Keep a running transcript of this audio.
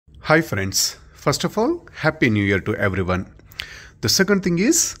Hi friends, first of all, Happy New Year to everyone. The second thing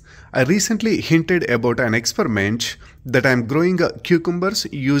is, I recently hinted about an experiment that I am growing cucumbers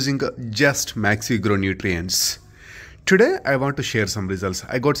using just MaxiGro nutrients. Today I want to share some results.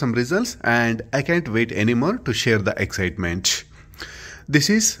 I got some results and I can't wait anymore to share the excitement. This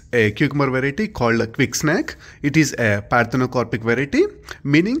is a cucumber variety called Quick Snack. It is a parthenocarpic variety,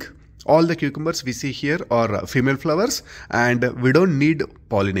 meaning all the cucumbers we see here are female flowers and we don't need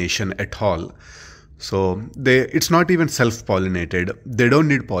pollination at all. So it's not even self-pollinated. They don't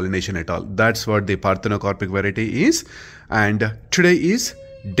need pollination at all. That's what the parthenocarpic variety is. And today is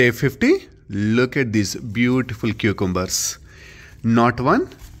day 50. Look at these beautiful cucumbers. Not one,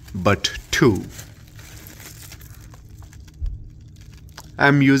 but two.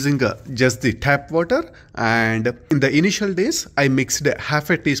 I'm using just the tap water, and in the initial days I mixed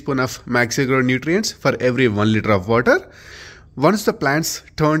half a teaspoon of MaxiGro nutrients for every 1 liter of water. Once the plants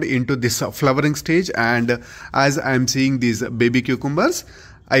turned into this flowering stage and as I'm seeing these baby cucumbers,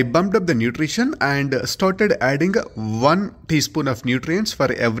 I bumped up the nutrition and started adding 1 teaspoon of nutrients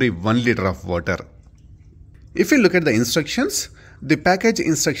for every 1 liter of water. If you look at the instructions, the package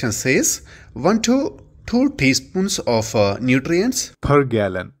instruction says 1 to 2 teaspoons of nutrients per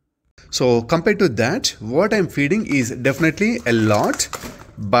gallon. So compared to that, what I'm feeding is definitely a lot,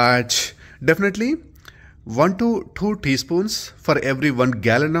 but definitely 1 to 2 teaspoons for every 1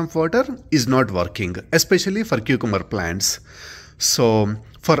 gallon of water is not working, especially for cucumber plants. So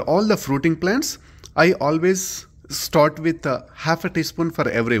for all the fruiting plants, I always start with half a teaspoon for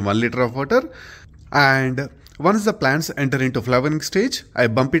every 1 liter of water, and once the plants enter into flowering stage, I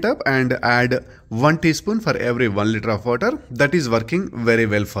bump it up and add 1 teaspoon for every 1 liter of water. That is working very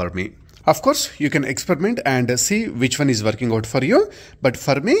well for me. Of course, you can experiment and see which one is working out for you. But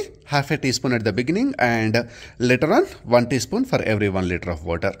for me, half a teaspoon at the beginning and later on 1 teaspoon for every 1 liter of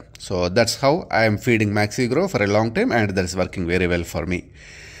water. So that's how I am feeding MaxiGro for a long time, and that is working very well for me.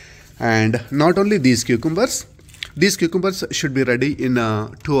 And not only these cucumbers should be ready in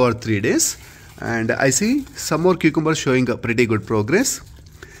 2 or 3 days. And I see some more cucumbers showing a pretty good progress.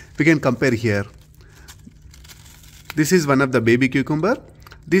 We can compare here. This is one of the baby cucumber.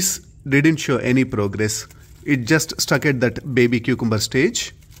 This didn't show any progress. It just stuck at that baby cucumber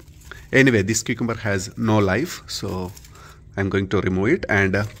stage. Anyway, this cucumber has no life, so I'm going to remove it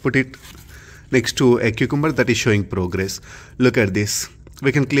and put it next to a cucumber that is showing progress. Look at this.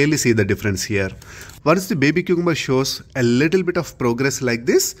 We can clearly see the difference here. Once the baby cucumber shows a little bit of progress like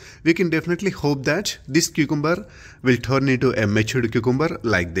this, we can definitely hope that this cucumber will turn into a matured cucumber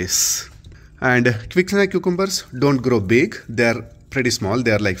like this. And Quick Snack cucumbers don't grow big. They're pretty small.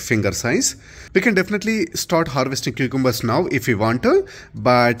 They are like finger size. We can definitely start harvesting cucumbers now if we want to,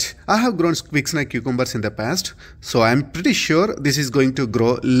 but I have grown Quick Snack cucumbers in the past, so I'm pretty sure this is going to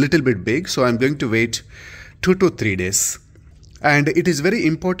grow a little bit big, so I'm going to wait 2 to 3 days. And it is very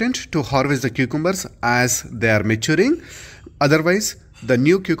important to harvest the cucumbers as they are maturing. Otherwise, the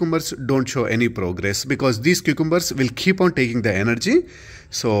new cucumbers don't show any progress because these cucumbers will keep on taking the energy.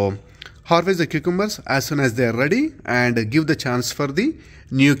 So harvest the cucumbers as soon as they are ready and give the chance for the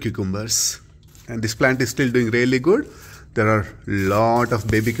new cucumbers. And this plant is still doing really good. There are a lot of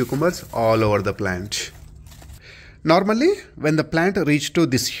baby cucumbers all over the plant. Normally, when the plant reaches to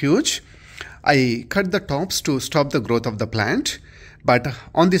this huge, I cut the tops to stop the growth of the plant, but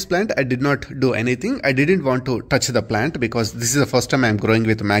on this plant I did not do anything. I didn't want to touch the plant because this is the first time I am growing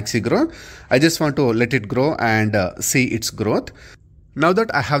with MaxiGro. I just want to let it grow and see its growth. Now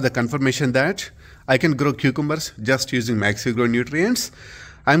that I have the confirmation that I can grow cucumbers just using MaxiGro nutrients,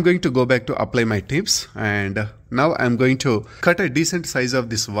 I'm going to go back to apply my tips, and now I'm going to cut a decent size of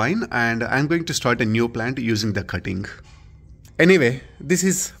this vine and I'm going to start a new plant using the cutting. Anyway, this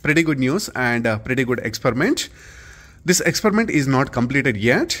is pretty good news and a pretty good experiment. This experiment is not completed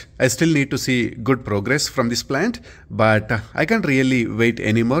yet. I still need to see good progress from this plant, but I can't really wait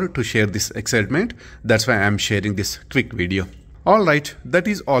anymore to share this excitement. That's why I'm sharing this quick video. Alright, that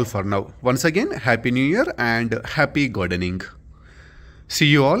is all for now. Once again, Happy New Year and happy gardening. See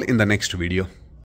you all in the next video.